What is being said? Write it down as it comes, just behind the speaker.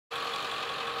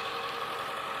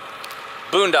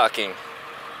Boondocking.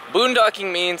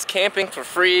 Boondocking means camping for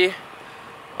free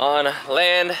on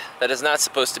land that is not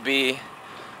supposed to be,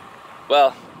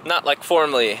 well, not like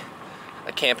formally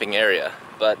a camping area,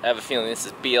 but I have a feeling this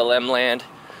is BLM land.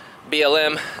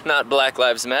 BLM, not Black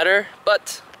Lives Matter,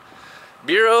 but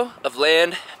Bureau of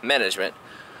Land Management.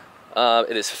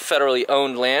 It is federally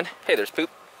owned land. Hey, there's poop.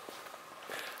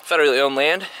 Federally owned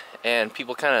land, and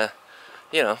people kind of,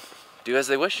 you know, do as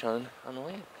they wish on the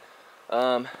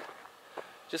land.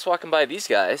 Just walking by these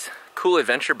guys. Cool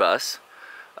adventure bus.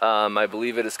 I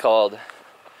believe it is called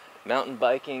Mountain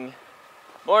Biking.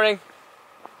 Morning.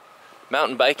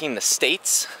 Mountain Biking the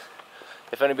States.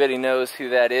 If anybody knows who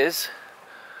that is,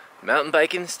 Mountain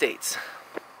Biking the States.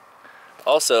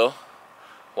 Also,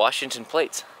 Washington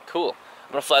plates. Cool.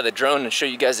 I'm gonna fly the drone and show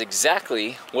you guys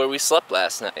exactly where we slept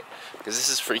last night, because this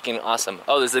is freaking awesome.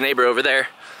 Oh, there's the neighbor over there,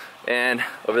 and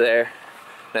over there,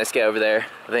 nice guy over there.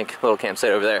 I think little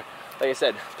campsite over there. Like I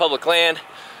said, public land,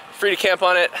 free to camp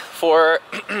on it for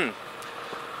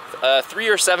 3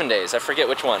 or 7 days. I forget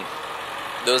which one.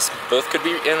 Those both could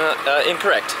be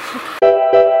incorrect.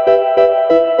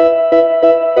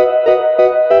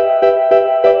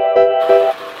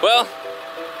 Well,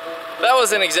 that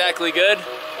wasn't exactly good.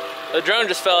 The drone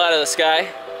just fell out of the sky,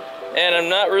 and I'm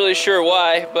not really sure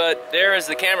why, but there is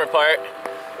the camera part,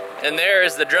 and there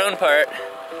is the drone part,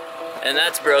 and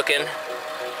that's broken.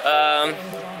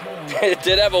 It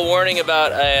did have a warning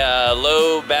about a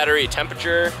low battery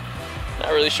temperature.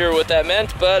 Not really sure what that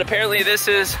meant, but apparently this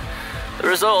is the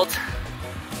result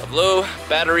of low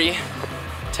battery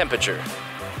temperature.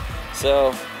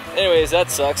 So, anyways,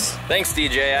 that sucks. Thanks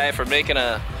DJI for making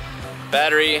a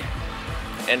battery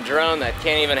and drone that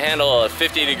can't even handle a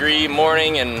 50-degree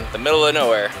morning in the middle of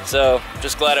nowhere. So,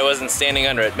 just glad I wasn't standing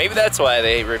under it. Maybe that's why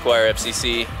they require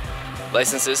FCC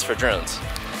licenses for drones.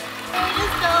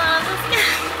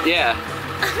 Yeah.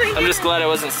 Oh, I'm just glad I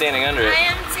wasn't standing under it. I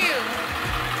am too.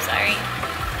 Sorry.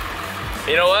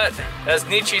 You know what? As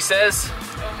Nietzsche says,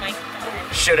 oh my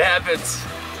God. Shit happens.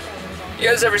 You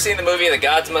guys ever seen the movie The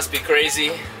Gods Must Be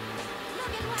Crazy?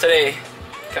 Today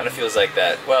kind of feels like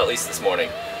that. Well, at least this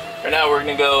morning. Right now we're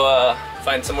gonna go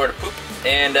find somewhere to poop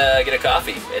and get a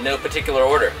coffee in no particular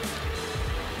order.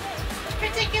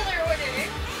 Particular order?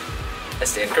 I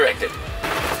stand corrected.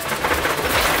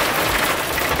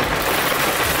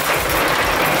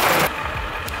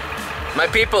 My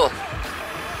people.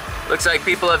 Looks like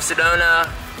people of Sedona,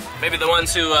 maybe the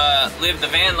ones who live the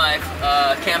van life,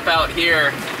 camp out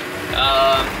here.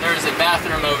 There's a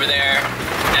bathroom over there.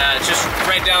 It's just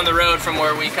right down the road from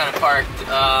where we kind of parked.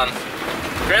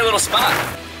 Great little spot.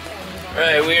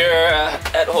 Alright, we're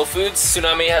at Whole Foods.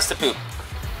 Tsunami has to poop.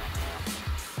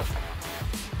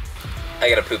 I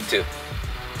gotta poop too.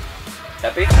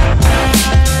 Happy?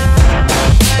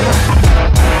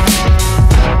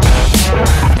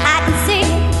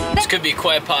 This could be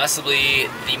quite possibly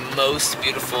the most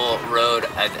beautiful road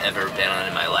I've ever been on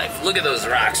in my life. Look at those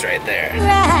rocks right there.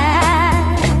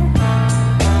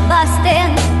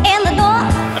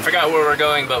 I forgot where we're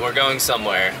going, but we're going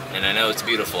somewhere, and I know it's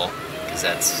beautiful because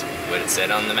that's what it said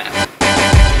on the map.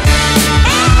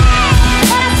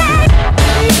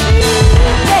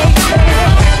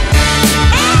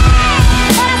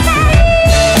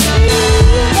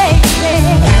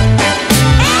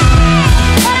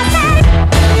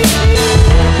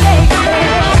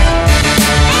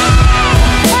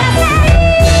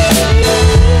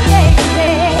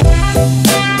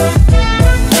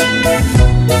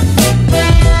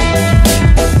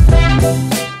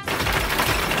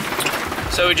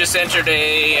 So we just entered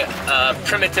a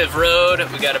primitive road.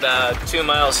 We got about 2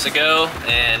 miles to go,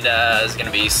 and it's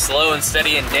gonna be slow and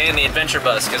steady and Dan the adventure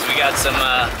bus because we got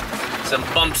some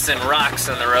bumps and rocks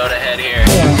on the road ahead here.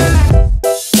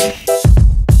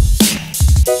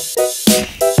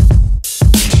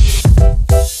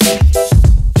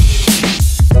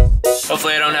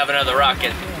 Hopefully I don't have another rock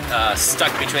get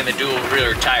stuck between the dual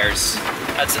rear tires.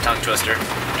 That's a tongue twister.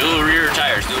 Dual rear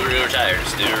tires, dual rear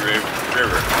tires, dual rear.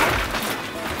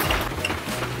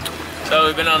 So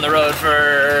we've been on the road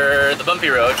for the bumpy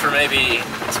road for maybe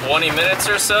 20 minutes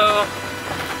or so.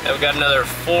 And we've got another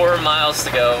 4 miles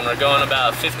to go, and we're going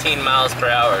about 15 miles per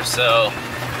hour, so.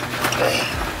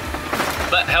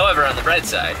 But however, on the bright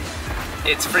side,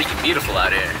 it's freaking beautiful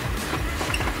out here.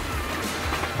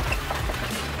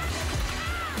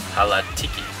 Palatki.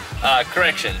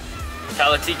 Correction.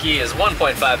 Palatki is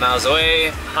 1.5 miles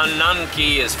away.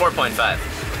 Hananki is 4.5.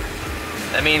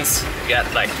 That means we got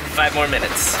like 5 more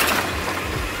minutes.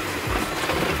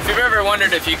 If you've ever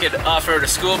wondered if you could off-road a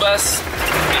school bus,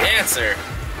 the answer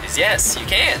is yes, you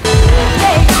can.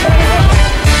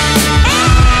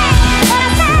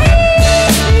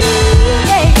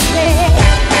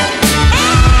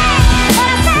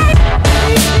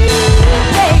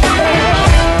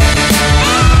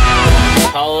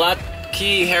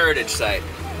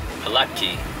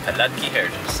 Palatki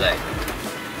Heritage Site.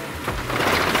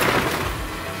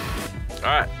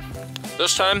 Alright,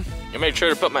 this time I made sure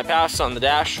to put my pass on the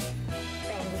dash.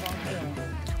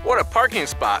 What a parking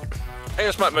spot. I think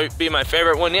this might be my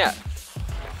favorite one yet.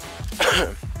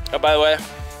 Oh, by the way,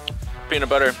 peanut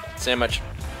butter sandwich.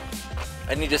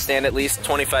 I need to stand at least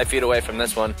 25 feet away from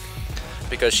this one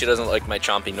because she doesn't like my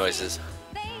chomping noises.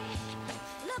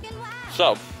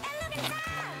 So,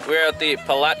 we're at the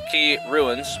Palatki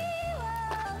Ruins,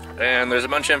 and there's a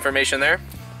bunch of information there.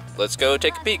 Let's go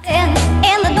take a peek. In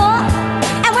the door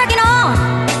and working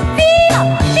on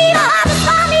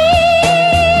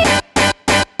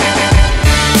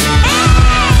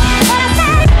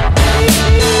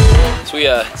So we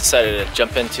decided to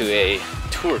jump into a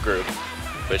tour group,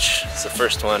 which is the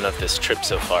first one of this trip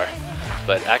so far,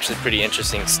 but actually pretty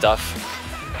interesting stuff,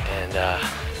 and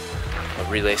I'll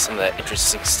relay some of that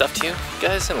interesting stuff to you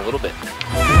guys in a little bit.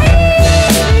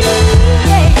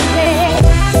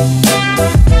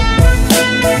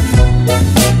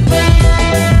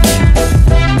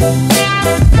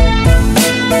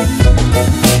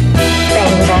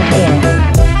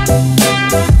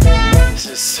 This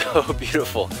is so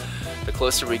beautiful. The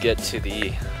closer we get to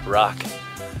the rock,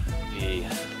 the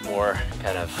more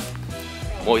kind of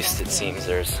moist it seems.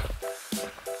 There's,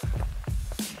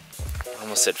 I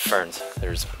almost said ferns,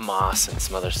 there's moss and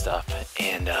some other stuff,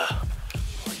 and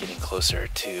we're getting closer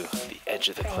to the edge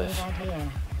of the cliff.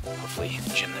 Hopefully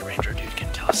Jim the ranger dude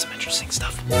can tell us some interesting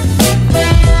stuff.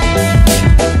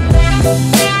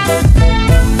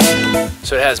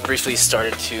 So it has briefly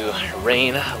started to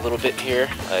rain a little bit here.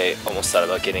 I almost thought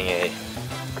about getting a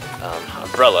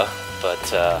umbrella,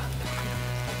 but I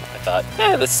thought,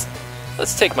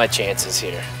 let's take my chances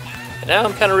here. And now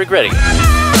I'm kind of regretting it.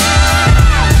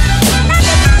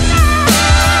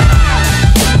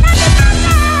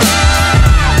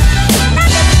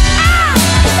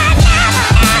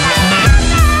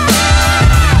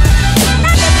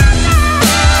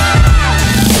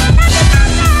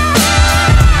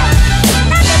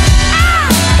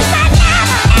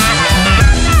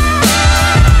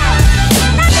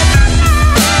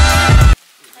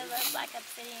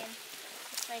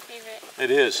 It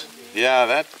is.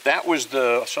 Yeah, that was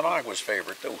the Sonogua's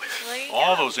favorite.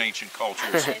 All those ancient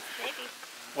cultures.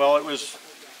 Well,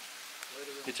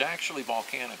 it's actually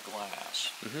volcanic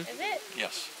glass. Is it?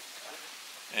 Yes.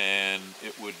 And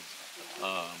it would,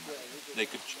 they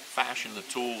could fashion the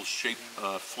tools, shape,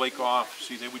 flake off.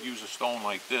 See, they would use a stone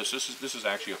like this. This is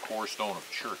actually a core stone of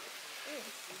chert.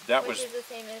 That Which is the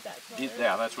same as that stone.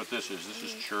 Yeah, that's what this is. This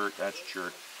is chert, that's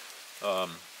chert.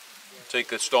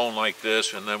 Take a stone like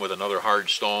this, and then with another hard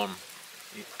stone,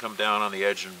 you come down on the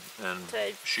edge and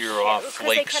shear off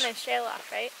flakes. They kind of shell off,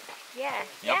 right? Yeah.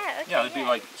 Yep. Yeah. Okay, yeah, it'd be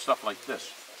like stuff like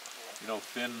this, you know,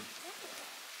 thin.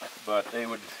 But they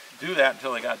would do that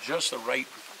until they got just the right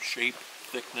shape,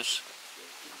 thickness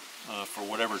for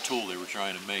whatever tool they were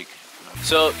trying to make.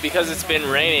 So because it's been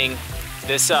raining,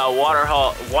 this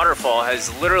waterfall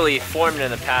has literally formed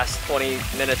in the past 20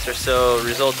 minutes or so,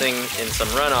 resulting in some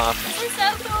runoff. This is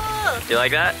so cool! Do you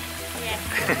like that?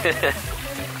 Yeah.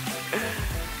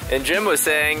 And Jim was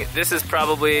saying this is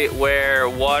probably where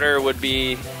water would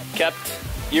be kept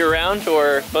year-round,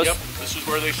 or most... Yep, this is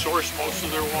where they source most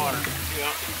of their water.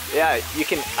 Yeah. Yeah, you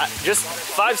can, just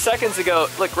 5 seconds ago,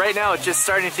 look, right now it's just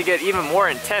starting to get even more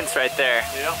intense right there.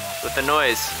 Yeah. With the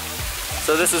noise.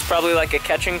 So this is probably like a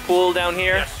catching pool down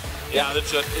here? Yes. Yeah,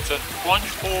 it's a plunge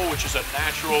pool, which is a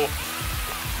natural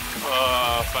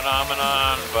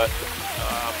phenomenon, but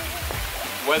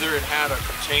whether it had a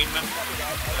containment,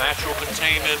 natural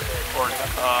containment, or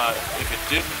if it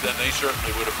didn't, then they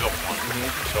certainly would have built one.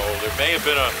 So there may have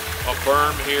been a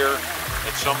berm here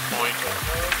at some point.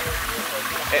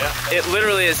 It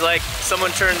literally is like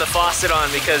someone turned the faucet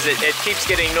on, because it keeps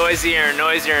getting noisier and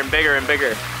noisier and bigger and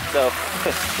bigger. So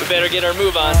we better get our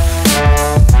move on.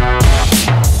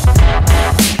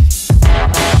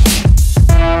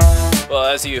 Well,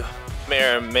 as you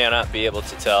may or may not be able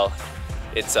to tell,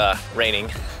 it's raining.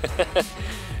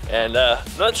 And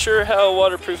not sure how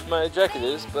waterproof my jacket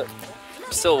is, but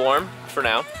still warm for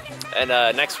now. And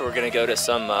next we're gonna go to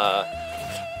some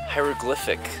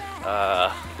hieroglyphic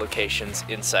locations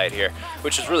inside here,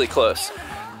 which is really close.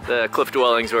 The cliff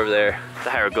dwellings are over there, the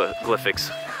hieroglyphics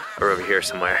are over here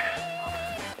somewhere.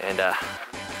 And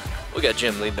we got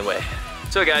Jim leading the way.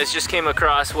 So guys, just came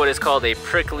across what is called a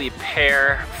prickly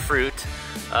pear fruit.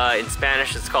 In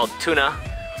Spanish it's called tuna.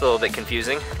 It's a little bit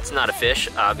confusing. It's not a fish,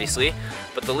 obviously,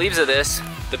 but the leaves of this,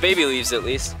 the baby leaves at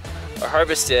least, are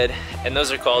harvested, and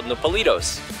those are called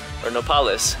nopalitos, or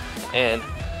nopales. And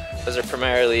those are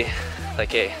primarily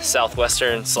like a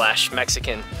southwestern /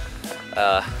 Mexican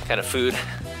kind of food,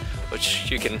 which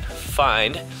you can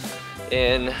find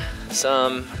in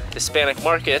some Hispanic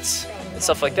markets and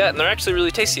stuff like that, and they're actually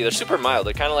really tasty. They're super mild.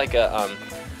 They're kind of like a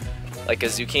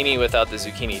zucchini without the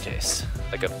zucchini taste.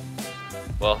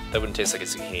 Well, that wouldn't taste like a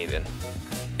zucchini then.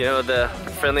 You know what the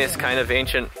friendliest kind of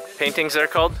ancient paintings are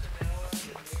called?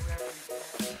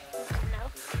 No.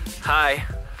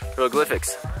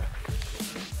 Hieroglyphics.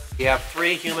 You have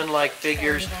 3 human-like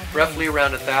figures, roughly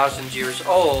around 1,000 years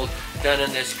old, done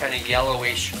in this kind of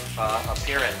yellowish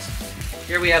appearance.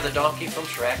 Here we have the donkey from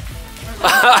Shrek.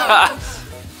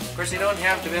 Of course, they don't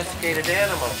have domesticated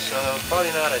animals, so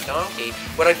probably not a donkey.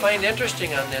 What I find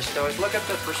interesting on this, though, is look at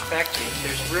the perspective.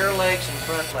 There's rear legs and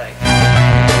front legs.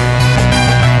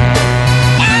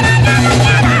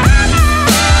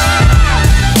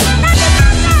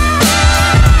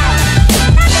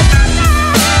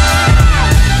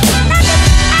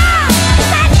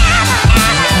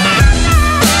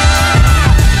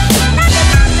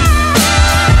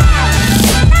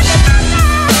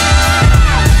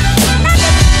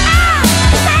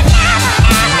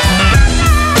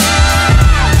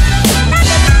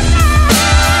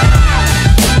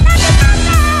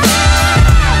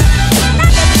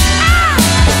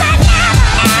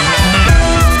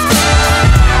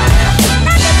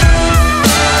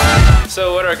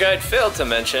 Our guide failed to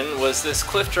mention was this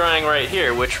cliff drawing right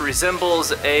here, which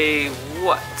resembles a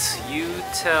what? You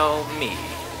tell me.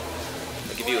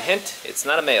 I'll give you a hint, it's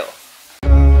not a male.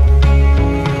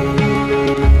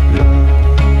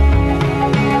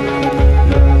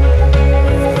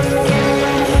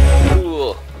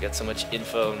 Cool, we got so much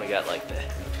info, and we got like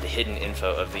the hidden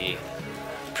info of the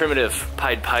primitive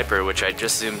Pied Piper, which I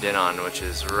just zoomed in on, which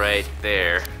is right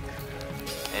there.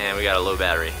 And we got a low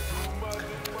battery.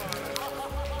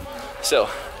 So,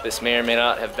 this may or may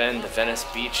not have been the Venice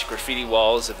Beach graffiti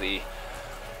walls of the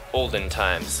olden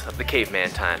times, of the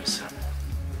caveman times.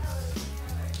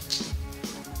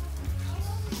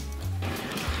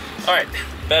 Alright,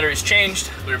 battery's changed,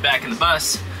 we're back in the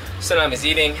bus, Sonam is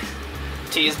eating,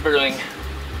 tea is brewing,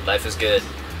 life is good.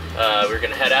 We're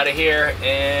gonna head out of here,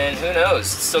 and who knows,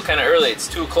 it's still kinda early, it's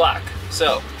 2 o'clock.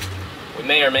 So, we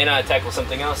may or may not tackle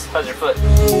something else. How's your foot?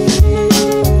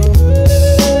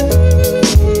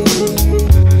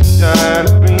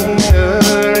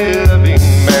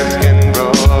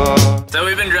 So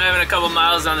we've been driving a couple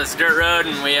miles on this dirt road,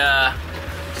 and we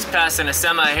just passed in a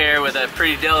semi here with a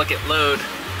pretty delicate load.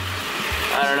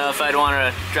 I don't know if I'd want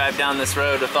to drive down this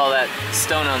road with all that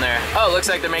stone on there. Oh, it looks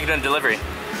like they're making a delivery.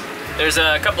 There's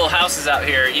a couple of houses out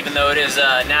here, even though it is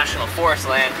national forest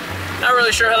land. Not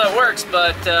really sure how that works,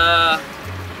 but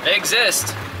they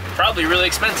exist. Probably really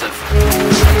expensive.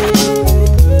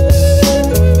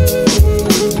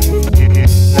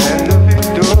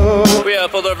 We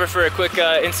pulled over for a quick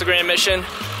Instagram mission.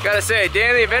 Gotta say, day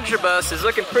in the adventure bus is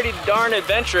looking pretty darn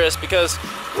adventurous because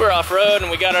we're off-road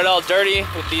and we got it all dirty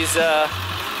with these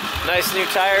nice new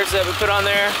tires that we put on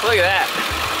there. Look at that.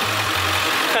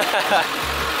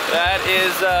 That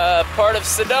is part of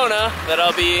Sedona that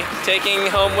I'll be taking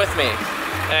home with me.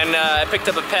 And I picked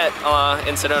up a pet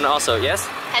in Sedona also, yes?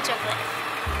 Petroglyph.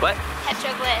 What?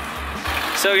 Petroglyph.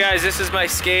 So guys, this is my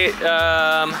skate.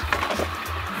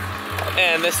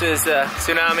 And this is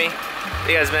Tsunami.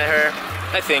 You guys met her,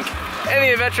 I think. And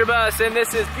the adventure bus, and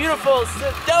this is beautiful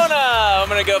Sedona! I'm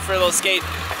gonna go for a little skate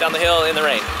down the hill in the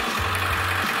rain.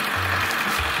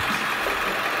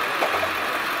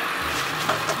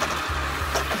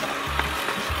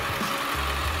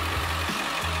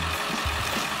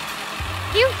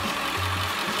 You.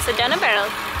 Sedona barrel.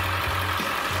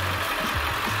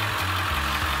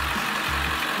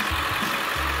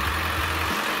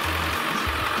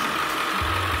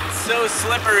 So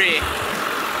slippery.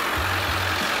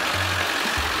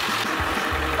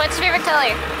 What's your favorite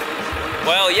color?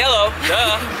 Well, yellow,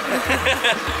 duh.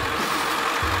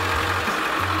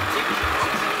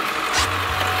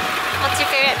 What's your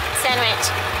favorite sandwich?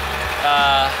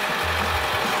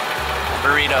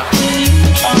 Burrito.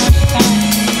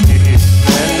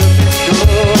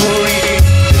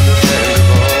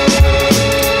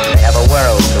 They have a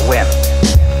world to win.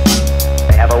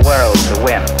 They have a world to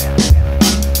win.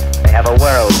 They have a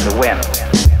world to win.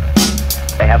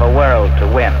 They have a world to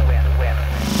win.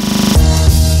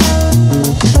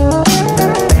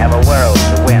 They have a world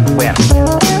to win, win.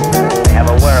 They have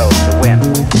a world to win.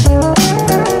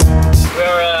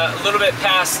 We're a little bit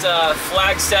past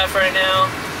Flagstaff right now.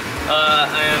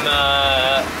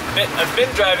 I've been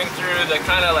driving through the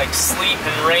kind of like sleet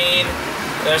and rain.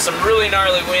 There's some really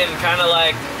gnarly wind, kind of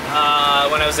like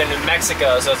when I was in New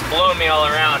Mexico, so it's blowing me all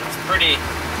around. It's pretty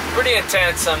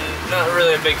intense. I'm not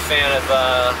really a big fan of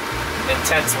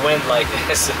intense wind like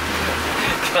this.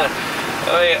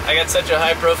 I got such a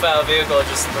high profile vehicle, it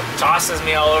just tosses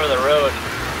me all over the road.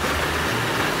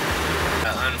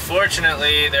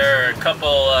 Unfortunately, there are a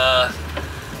couple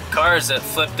cars that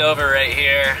flipped over right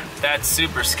here. That's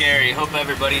super scary. Hope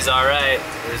everybody's alright.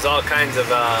 There's all kinds of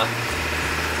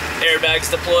airbags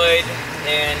deployed,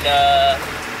 and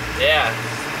yeah.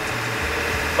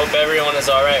 Hope everyone is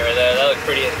alright right there. That looked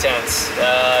pretty intense.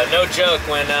 No joke,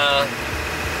 when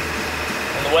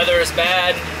the weather is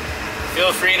bad,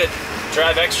 feel free to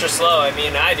drive extra slow. I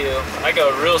mean, I do. I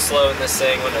go real slow in this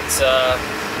thing when it's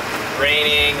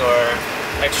raining or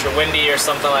extra windy or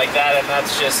something like that, and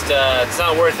that's just, it's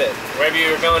not worth it. Wherever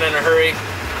you're going in a hurry,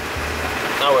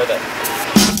 not worth it.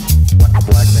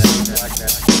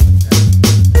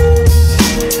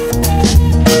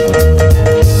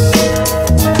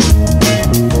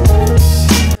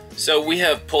 So we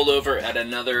have pulled over at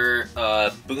another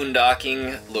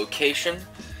boondocking location.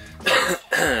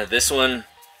 This one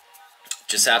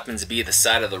just happens to be the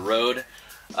side of the road,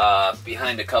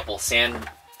 behind a couple sand,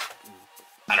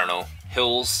 I don't know,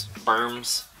 hills,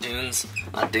 berms, dunes,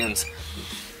 not dunes.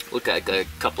 Look like a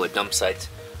couple of dump sites.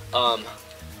 I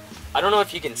don't know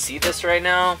if you can see this right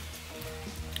now.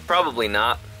 Probably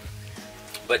not.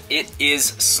 But it is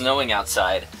snowing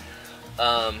outside.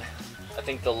 I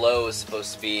think the low is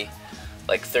supposed to be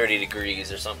like 30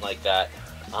 degrees or something like that.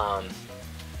 And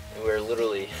we're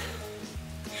literally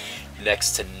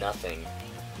next to nothing,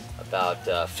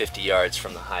 about 50 yards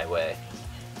from the highway,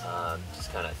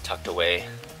 just kind of tucked away.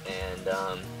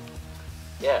 And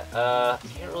yeah,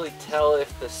 can't really tell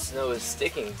if the snow is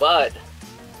sticking, but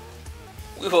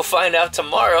we will find out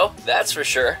tomorrow, that's for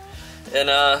sure. And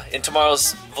in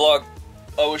tomorrow's vlog,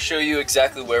 I will show you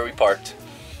exactly where we parked.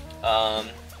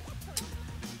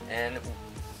 And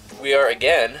we are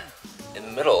again in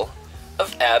the middle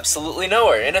of absolutely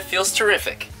nowhere, and it feels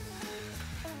terrific.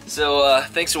 So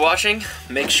thanks for watching.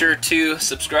 Make sure to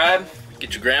subscribe.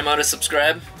 Get your grandma to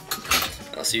subscribe.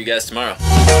 I'll see you guys tomorrow.